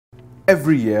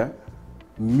Every year,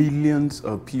 millions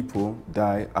of people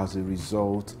die as a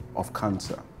result of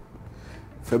cancer.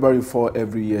 February 4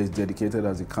 every year is dedicated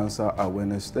as a Cancer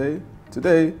Awareness Day.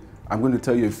 Today, I'm going to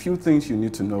tell you a few things you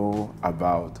need to know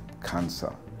about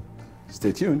cancer.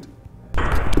 Stay tuned.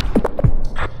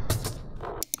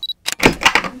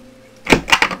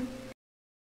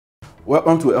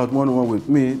 Welcome to Health101 with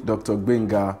me, Dr.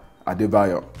 Gbenga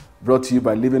Adebayo, brought to you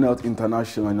by Livinghealth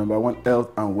International, #1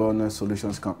 health and wellness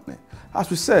solutions company. As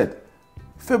we said,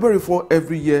 February 4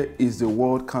 every year is the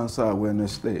World Cancer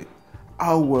Awareness Day.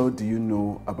 How well do you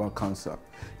know about cancer?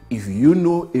 If you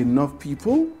know enough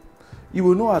people, you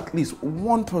will know at least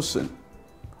one person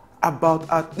that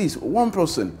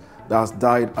has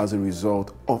died as a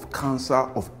result of cancer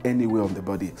of anywhere of the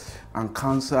body. And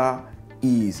cancer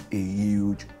is a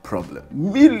huge problem.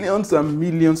 Millions and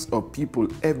millions of people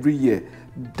every year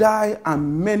die,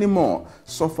 and many more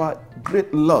suffer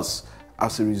great loss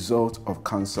as a result of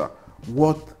cancer.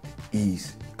 What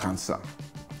is cancer?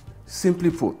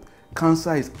 Simply put,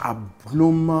 cancer is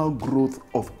abnormal growth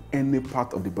of any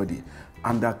part of the body,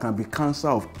 and there can be cancer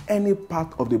of any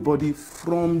part of the body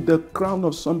from the crown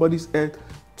of somebody's head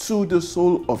to the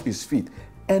sole of his feet.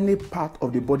 Any part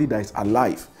of the body that is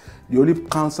alive. The only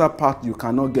cancer part you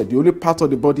cannot get, the only part of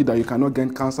the body that you cannot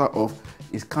get cancer of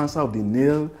is cancer of the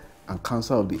nail and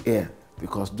cancer of the hair,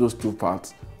 because those two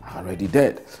parts are already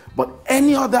dead. But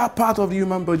any other part of the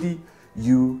human body,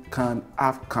 you can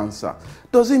have cancer.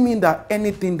 Does it mean that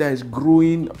anything that is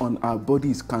growing on our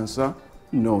body is cancer?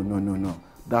 No.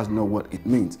 That's not what it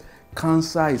means.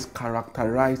 Cancer is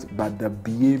characterized by the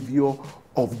behavior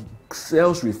of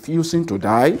cells refusing to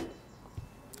die,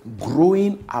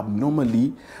 growing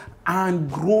abnormally, and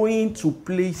growing to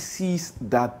places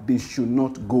that they should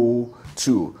not go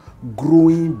to,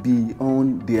 growing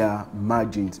beyond their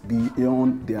margins,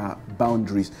 beyond their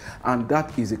boundaries. And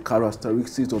that is a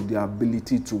characteristic of the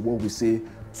ability to what we say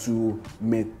to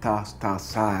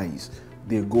metastasize.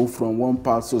 They go from one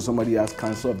part. So somebody has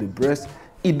cancer of the breast,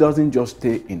 it doesn't just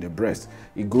stay in the breast.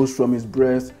 It goes from his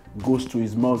breast, goes to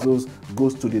his muscles,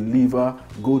 goes to the liver,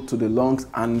 goes to the lungs,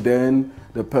 and then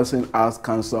the person has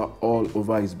cancer all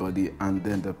over his body, and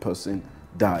then the person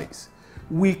dies.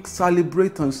 We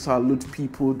celebrate and salute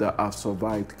people that have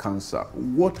survived cancer.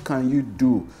 What can you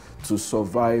do to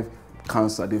survive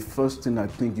cancer? The first thing I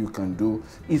think you can do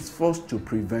is first to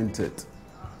prevent it.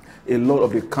 A lot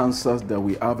of the cancers that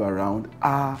we have around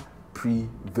are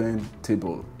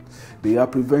preventable. They are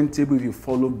preventable if you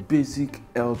follow basic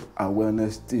health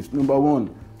awareness tips. Number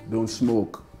one, don't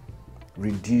smoke.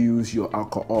 Reduce your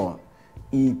alcohol.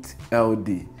 Eat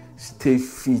healthy. Stay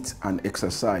fit and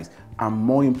exercise. And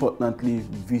more importantly,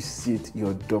 visit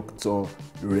your doctor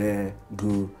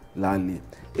regularly.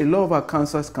 A lot of our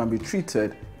cancers can be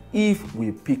treated if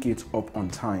we pick it up on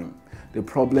time. The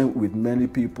problem with many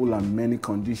people and many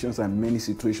conditions and many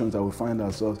situations that we find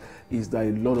ourselves is that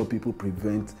a lot of people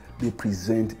present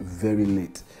very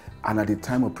late. And at the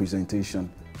time of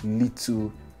presentation,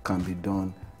 little can be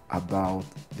done about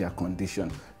their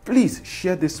condition. Please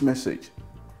share this message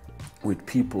with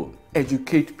people.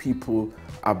 Educate people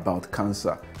about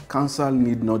cancer. Cancer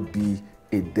need not be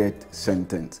a death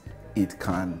sentence. It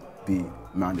can be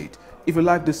managed. If you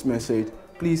like this message,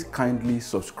 please kindly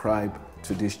subscribe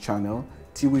to this channel.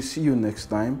 Till we see you next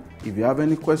time. If you have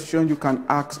any question, you can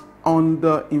ask on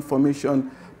the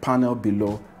information panel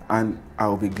below, and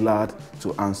I'll be glad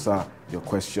to answer your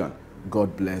question.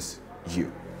 God bless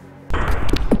you.